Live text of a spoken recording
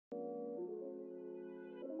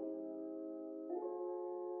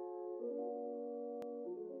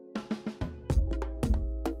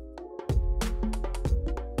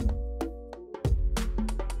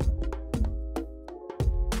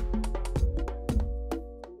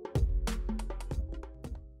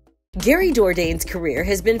Gary Dourdan's career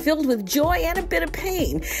has been filled with joy and a bit of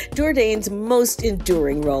pain. Dourdan's most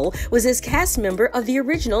enduring role was as cast member of the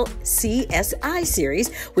original CSI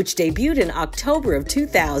series, which debuted in October of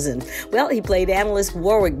 2000. Well, he played analyst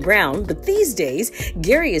Warrick Brown, but these days,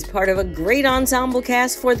 Gary is part of a great ensemble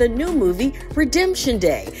cast for the new movie Redemption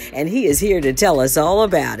Day, and he is here to tell us all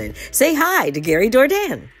about it. Say hi to Gary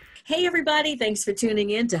Dourdan. Hey, everybody. Thanks for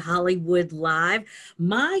tuning in to Hollywood Live.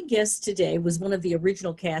 My guest today was one of the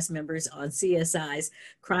original cast members on CSI's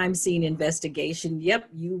crime scene investigation. Yep,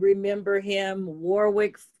 you remember him,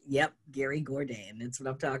 Warrick. Yep, Gary Dourdan. That's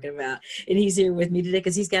what I'm talking about. And he's here with me today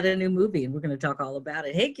because he's got a new movie, and we're going to talk all about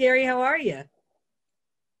it. Hey, Gary, how are you?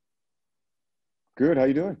 Good. How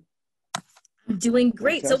you doing? I'm doing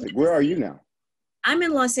great. Fantastic. So where are you now? I'm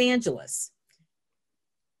in Los Angeles.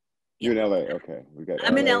 You're in LA. Okay.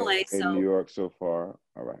 I'm in LA. So New York so far.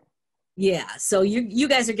 All right. Yeah. So you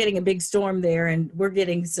guys are getting a big storm there, and we're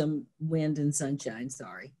getting some wind and sunshine.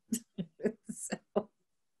 Sorry.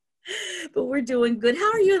 But we're doing good.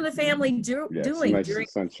 How are you and the family doing? Nice and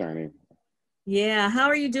sunshiny. Yeah. How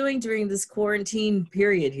are you doing during this quarantine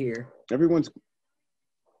period here?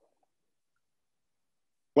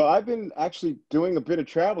 Well, I've been actually doing a bit of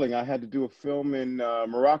traveling. I had to do a film in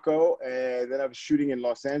Morocco, and then I was shooting in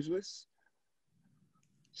Los Angeles.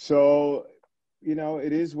 So,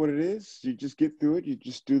 it is what it is. You just get through it. You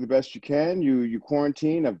just do the best you can. You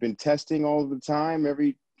quarantine. I've been testing all the time,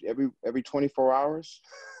 every 24 hours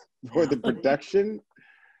for the production.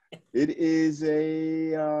 It is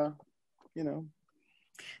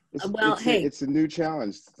it's a new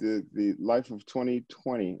challenge. The life of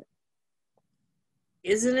 2020.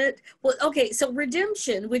 Isn't it? Well, okay, so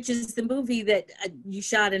Redemption, which is the movie that you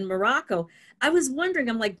shot in Morocco, I was wondering,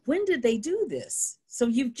 I'm like, when did they do this? So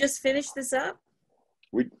you've just finished this up?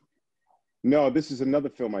 No, this is another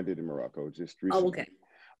film I did in Morocco just recently.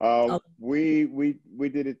 Oh, okay. We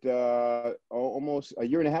did it almost a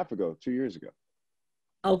year and a half ago, 2 years ago.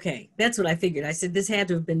 Okay, that's what I figured. I said this had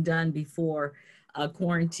to have been done before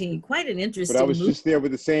quarantine. Quite an interesting But I was movie. just there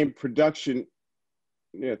with the same production.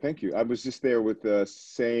 Yeah, thank you. I was just there with the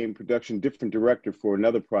same production, different director for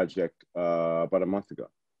another project about a month ago.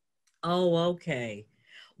 Oh, okay.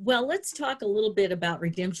 Well, let's talk a little bit about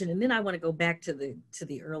Redemption, and then I want to go back to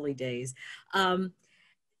the early days.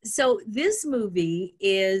 So this movie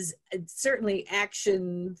is certainly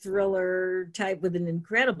action thriller type with an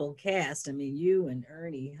incredible cast. I mean, you and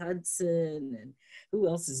Ernie Hudson, and who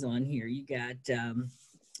else is on here? You got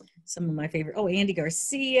some of my favorite. Oh, Andy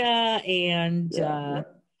Garcia and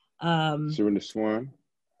Surinder Swan.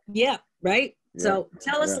 Yeah, right. Yeah. So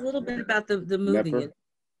tell us a little bit about the movie.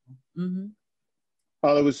 Mm-hmm.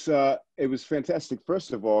 Oh, it was fantastic.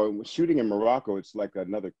 First of all, shooting in Morocco, it's like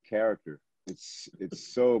another character. It's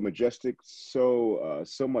so majestic, so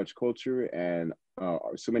much culture, and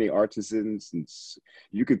so many artisans, and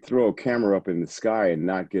you could throw a camera up in the sky and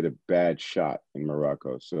not get a bad shot in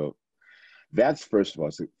Morocco. So that's, first of all,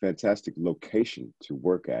 it's a fantastic location to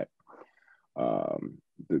work at.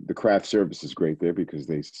 The craft service is great there because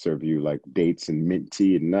they serve you like dates and mint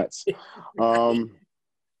tea and nuts.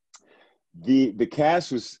 The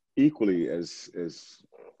cast was equally as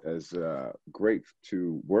great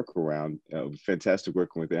to work around. It was fantastic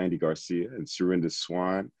working with Andy Garcia and Surinder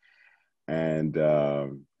Swan, and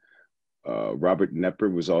Robert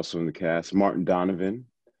Knepper was also in the cast. Martin Donovan.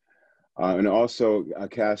 And also a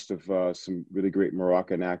cast of some really great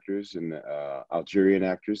Moroccan actors and Algerian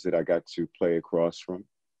actors that I got to play across from.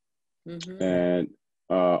 Mm-hmm. And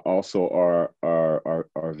also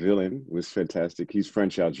our villain was fantastic. He's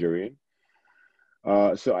French Algerian.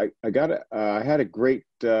 So I had a great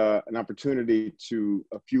an opportunity to,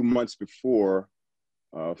 a few months before,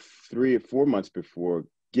 3 or 4 months before,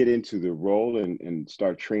 get into the role and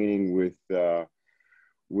start training with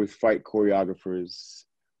fight choreographers.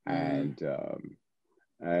 Mm-hmm.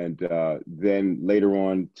 And then later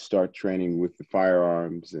on start training with the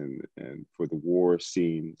firearms and for the war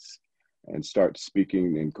scenes, and start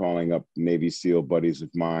speaking and calling up Navy SEAL buddies of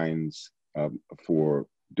mine for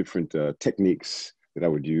different techniques that I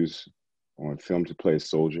would use on film to play a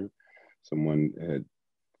soldier. Someone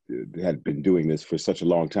had been doing this for such a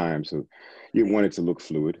long time, so you want it to look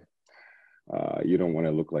fluid. You don't want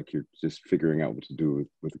to look like you're just figuring out what to do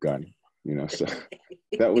with a gun. So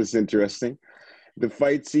that was interesting. The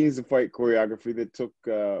fight scenes, the fight choreography that took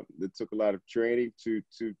a lot of training to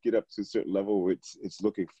get up to a certain level where it's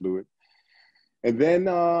looking fluid. And then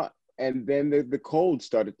the cold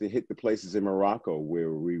started to hit the places in Morocco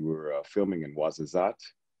where we were filming in Ouarzazate,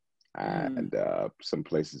 and some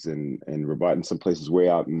places in Rabat, and some places way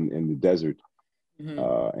out in the desert, in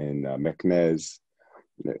Meknès.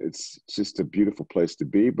 It's just a beautiful place to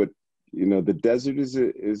be. But you know, the desert is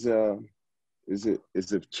a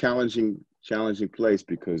challenging place,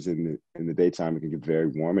 because in the daytime it can get very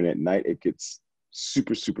warm, and at night it gets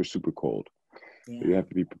super cold. Yeah. So you have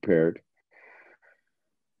to be prepared.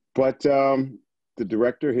 But the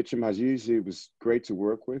director, Hitcham Hajiz, he was great to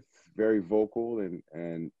work with, very vocal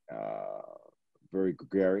and very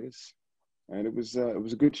gregarious, and it was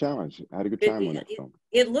a good challenge. I had a good time on that film.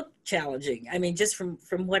 It looked challenging. I mean, just from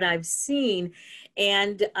what I've seen,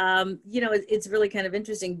 and you know, it's really kind of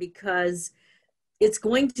interesting because it's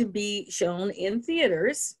going to be shown in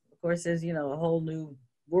theaters. Of course, there's, you know, a whole new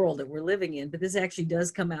world that we're living in, but this actually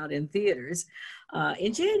does come out in theaters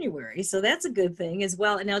in January. So that's a good thing as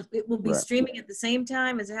well. And now it will be Right. streaming at the same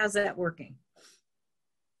time. How's that working?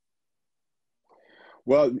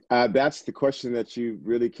 Well, that's the question that you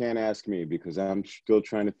really can't ask me, because I'm still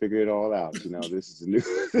trying to figure it all out. You know, this is a new,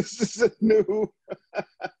 this is a new,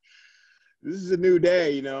 this is a new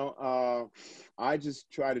day. You know, I just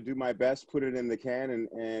try to do my best, put it in the can,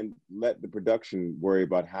 and let the production worry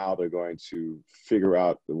about how they're going to figure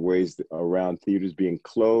out the ways around theaters being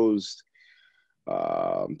closed.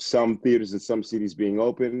 Some theaters in some cities being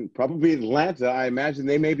open. Probably Atlanta, I imagine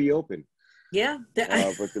they may be open. Yeah.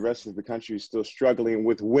 But the rest of the country is still struggling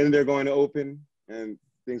with when they're going to open and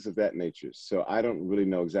things of that nature. So I don't really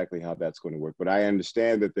know exactly how that's going to work, but I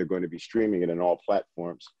understand that they're going to be streaming it on all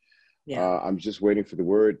platforms. Yeah. I'm just waiting for the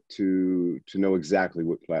word to know exactly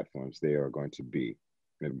what platforms they are going to be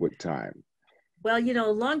at what time. Well, you know,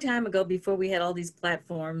 a long time ago, before we had all these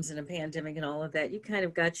platforms and a pandemic and all of that, you kind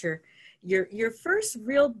of got your first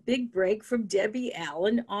real big break from Debbie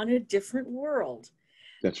Allen on A Different World.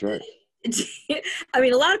 That's right. I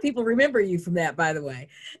mean, a lot of people remember you from that, by the way.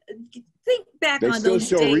 Think back on those days. They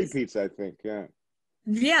still show repeats, I think. Yeah.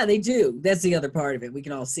 Yeah, they do. That's the other part of it. We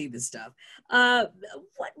can all see this stuff.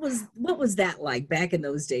 What was that like back in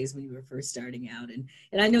those days when you were first starting out? And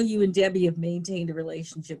I know you and Debbie have maintained a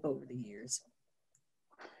relationship over the years.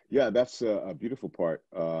 Yeah, that's a beautiful part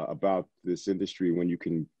about this industry, when you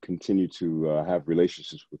can continue to have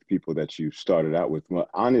relationships with people that you started out with. Well,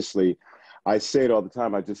 honestly, I say it all the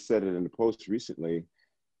time. I just said it in a post recently,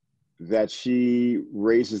 that she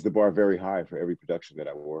raises the bar very high for every production that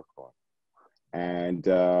I work on. And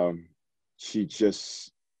she's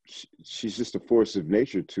just a force of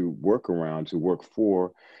nature to work around, to work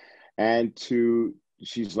for, and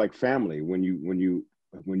she's like family when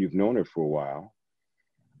you've known her for a while.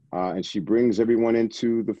 And she brings everyone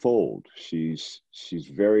into the fold. She's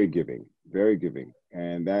very giving,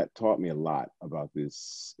 and that taught me a lot about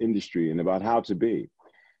this industry and about how to be.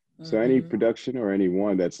 So any production or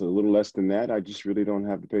anyone that's a little less than that, I just really don't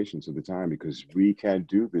have the patience or the time, because we can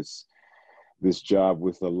do this job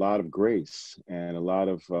with a lot of grace and a lot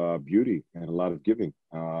of beauty and a lot of giving,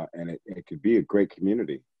 and it could be a great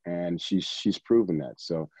community. And she's proven that.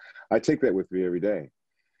 So I take that with me every day.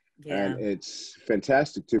 Yeah. And it's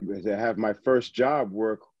fantastic to have my first job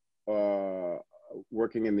working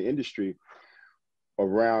in the industry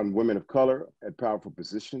around women of color at powerful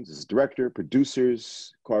positions as director,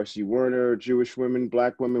 producers, Carsey Werner, Jewish women,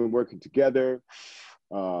 Black women working together,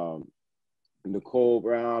 Nicole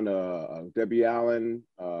Brown, Debbie Allen,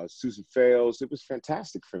 Susan Fales. It was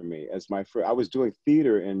fantastic for me as I was doing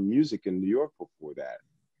theater and music in New York before that.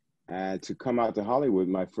 And to come out to Hollywood,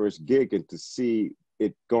 my first gig, and to see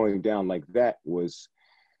it going down like that was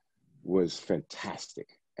fantastic.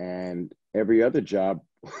 And every other job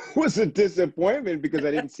was a disappointment, because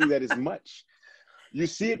I didn't see that as much. You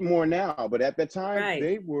see it more now, but at that time, right,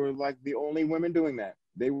 they were like the only women doing that.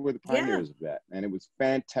 They were the pioneers of that, and it was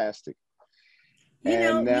fantastic.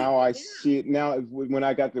 Now I see it now when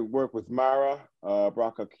I got to work with Mara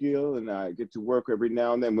Brock Akil, and I get to work every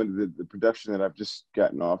now and then when the production that I've just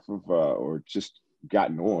gotten off of, or just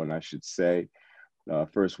gotten on, I should say,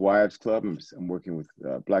 First Wives Club. I'm working with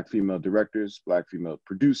Black female directors, Black female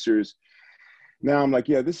producers. Now I'm like,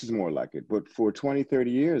 yeah, this is more like it. But for 20, 30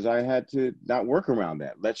 years, I had to not work around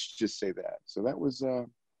that. Let's just say that. So that was,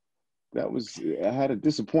 I had a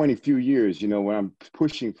disappointing few years, when I'm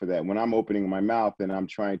pushing for that, when I'm opening my mouth and I'm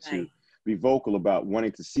trying to be vocal about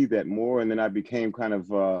wanting to see that more. And then I became kind of,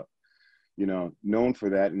 known for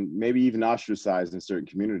that, and maybe even ostracized in certain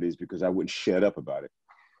communities because I wouldn't shut up about it.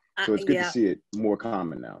 So it's good to see it more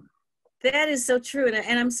common now. That is so true.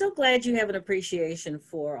 And I'm so glad you have an appreciation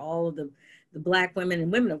for all of the Black women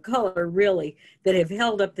and women of color, really, that have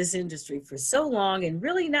held up this industry for so long and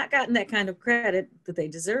really not gotten that kind of credit that they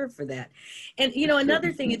deserve for that. And,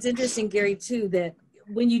 another thing, it's interesting, Gary, too, that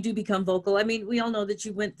when you do become vocal, I mean, we all know that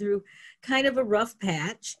you went through kind of a rough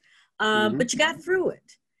patch, but you got through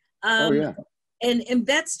it. Oh, yeah. And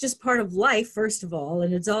that's just part of life, first of all,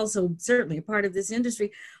 and it's also certainly a part of this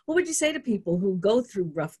industry. What would you say to people who go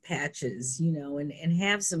through rough patches, and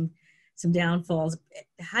have some downfalls?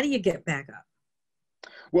 How do you get back up?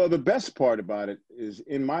 Well, the best part about it is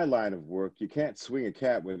in my line of work, you can't swing a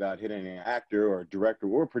cat without hitting an actor or a director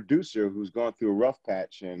or a producer who's gone through a rough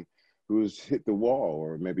patch and who's hit the wall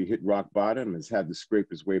or maybe hit rock bottom and has had to scrape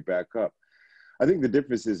his way back up. I think the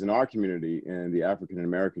difference is in our community and the African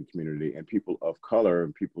American community and people of color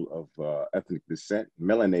and people of ethnic descent,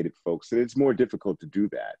 melanated folks, that it's more difficult to do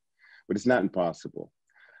that, but it's not impossible.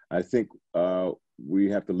 I think we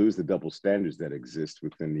have to lose the double standards that exist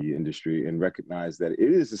within the industry and recognize that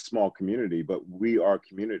it is a small community, but we are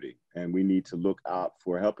community, and we need to look out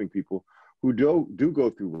for helping people who do go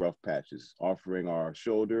through rough patches, offering our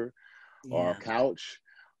shoulder, our couch,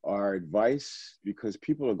 our advice, because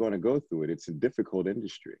people are going to go through it. It's a difficult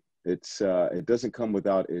industry. It doesn't come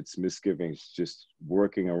without its misgivings, just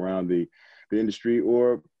working around the industry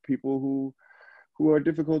or people who are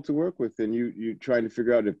difficult to work with, and you trying to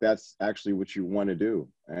figure out if that's actually what you want to do,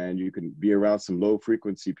 and you can be around some low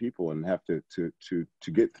frequency people and have to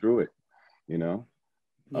get through it,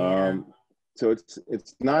 so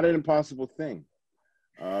it's not an impossible thing,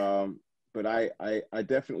 but I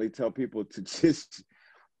definitely tell people to just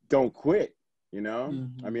don't quit. I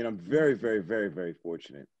mean, I'm very, very, very, very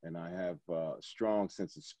fortunate, and I have a strong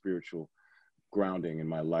sense of spiritual grounding in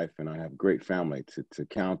my life, and I have great family to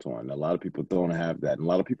count on. A lot of people don't have that, and a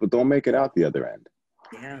lot of people don't make it out the other end.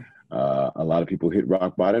 A lot of people hit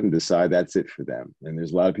rock bottom and decide that's it for them, and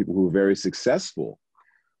there's a lot of people who are very successful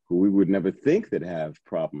who we would never think that have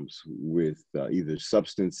problems with either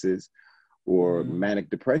substances or manic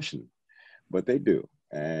depression, but they do.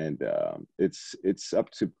 And it's up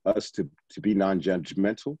to us to be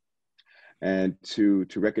non-judgmental and to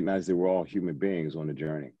recognize that we're all human beings on a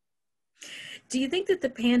journey. Do you think that the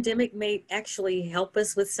pandemic may actually help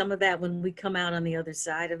us with some of that when we come out on the other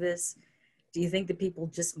side of this? Do you think that people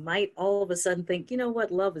just might all of a sudden think, you know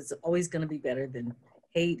what, love is always going to be better than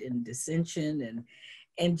hate and dissension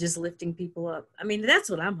and just lifting people up? I mean, that's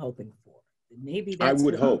what I'm hoping for. Maybe that's I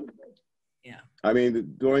would hope. Yeah. I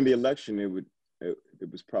mean, during the election, it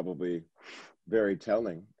was probably very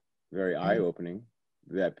telling, very eye-opening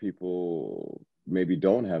that people maybe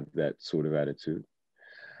don't have that sort of attitude.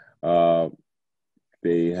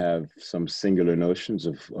 They have some singular notions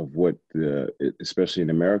of what, especially in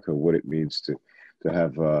America, what it means to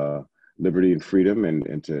have liberty and freedom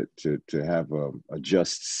and to have a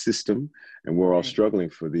just system. And we're all struggling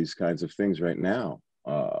for these kinds of things right now.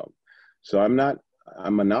 So I'm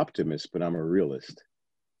an optimist, but I'm a realist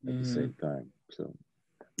at the same time. So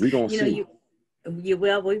we're going to see. You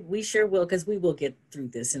will. We sure will, because we will get through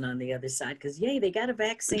this and on the other side. Because yay, they got a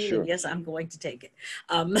vaccine, sure. And yes, I'm going to take it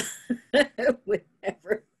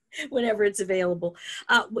whenever it's available.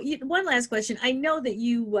 One last question. I know that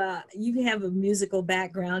you have a musical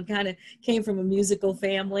background, kind of came from a musical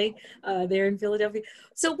family there in Philadelphia.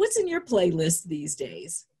 So what's in your playlist these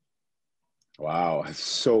days? Wow,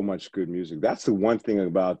 so much good music. That's the one thing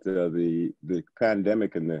about the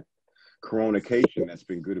pandemic and the coronation that's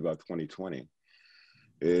been good about 2020.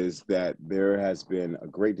 Is that there has been a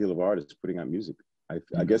great deal of artists putting out music.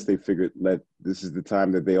 I guess they figured this is the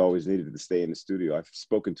time that they always needed to stay in the studio. I've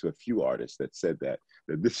spoken to a few artists that said that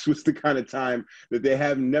this was the kind of time that they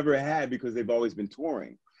have never had because they've always been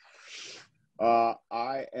touring.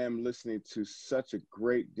 I am listening to such a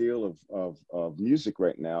great deal of music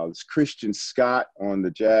right now. It's Christian Scott on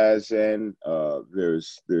the jazz end.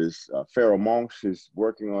 There's Pharoah Monch is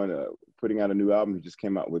working on putting out a new album. He just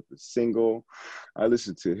came out with a single. I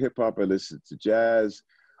listen to hip hop. I listen to jazz.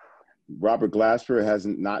 Robert Glasper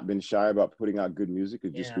hasn't not been shy about putting out good music.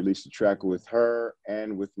 He just released a track with her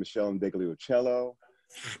and with Michelle Ndegliocello.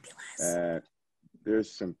 Fabulous.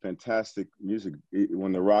 There's some fantastic music.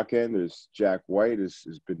 On the rock end, there's Jack White has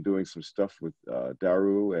been doing some stuff with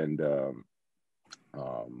Daru and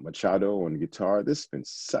Machado on guitar. This has been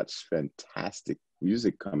such fantastic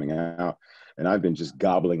music coming out, and I've been just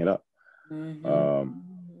gobbling it up. Let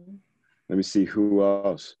me see who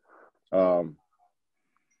else.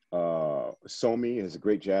 Somi has a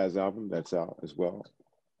great jazz album that's out as well.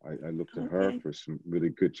 I looked at her for some really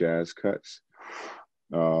good jazz cuts.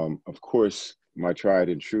 Of course, my tried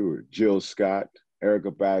and true, Jill Scott,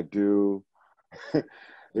 Erykah Badu.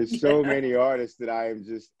 There's so many artists that I am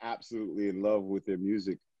just absolutely in love with their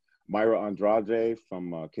music. Myra Andrade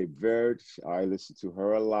from Cape Verde, I listen to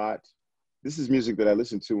her a lot. This is music that I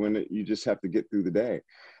listen to when you just have to get through the day.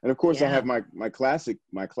 And of course, I have my classic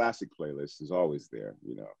playlist is always there,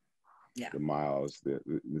 you know. The Miles,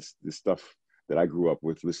 the stuff that I grew up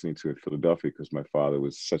with listening to in Philadelphia, because my father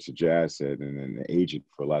was such a jazz head and an agent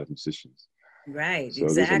for a lot of musicians. Right, So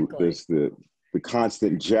exactly. there's the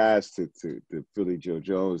constant jazz to the Philly Joe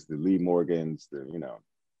Jones, the Lee Morgans, the, you know,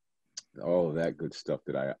 all of that good stuff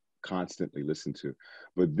that I constantly listen to.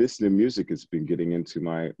 But this new music has been getting into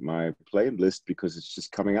my playlist because it's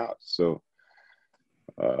just coming out. So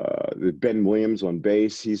the Ben Williams on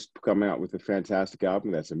bass, he's coming out with a fantastic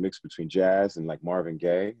album that's a mix between jazz and like Marvin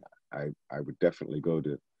Gaye. I would definitely go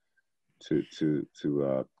to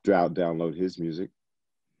download his music.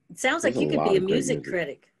 It sounds There's like a you could lot be a of great music music.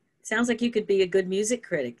 critic. It sounds like you could be a good music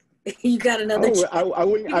critic. You got another. Oh, I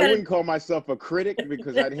You got wouldn't call myself a critic,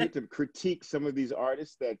 because I'd hate to critique some of these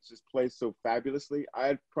artists that just play so fabulously.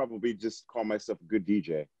 I'd probably just call myself a good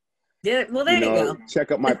DJ. Yeah, well, You there you know, go.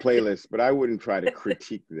 check out my playlist, but I wouldn't try to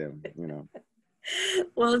critique them, you know.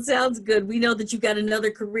 Well, it sounds good. We know that you got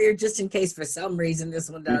another career just in case for some reason this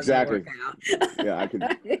one doesn't work Exactly. out. Yeah,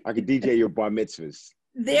 I could DJ your bar mitzvahs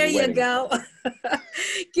and There your you weddings. go.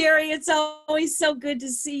 Gary, it's always so good to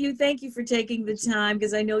see you. Thank you for taking the time,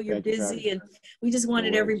 because I know you're Thank you for having busy, me. and we just No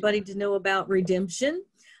wanted worries. everybody to know about Redemption,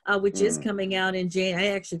 which is Mm. coming out in January.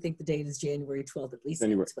 I actually think the date is January 12th, at least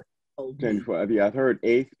Anyway, that's what they told me. yeah, I've heard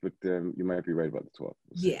 8th, but you might be right about the 12th.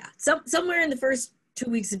 We'll see. Yeah, somewhere in the first 2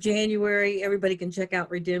 weeks of January, everybody can check out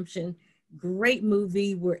Redemption. Great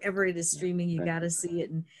movie. Wherever it is streaming, you got to see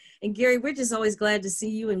it. And Gary, we're just always glad to see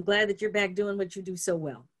you, and glad that you're back doing what you do so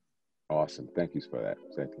well. Awesome. Thank you for that.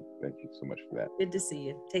 Thank you so much for that. Good to see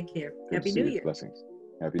you. Take care. Good Happy to see New you. Year. Blessings.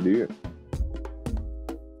 Happy New Year.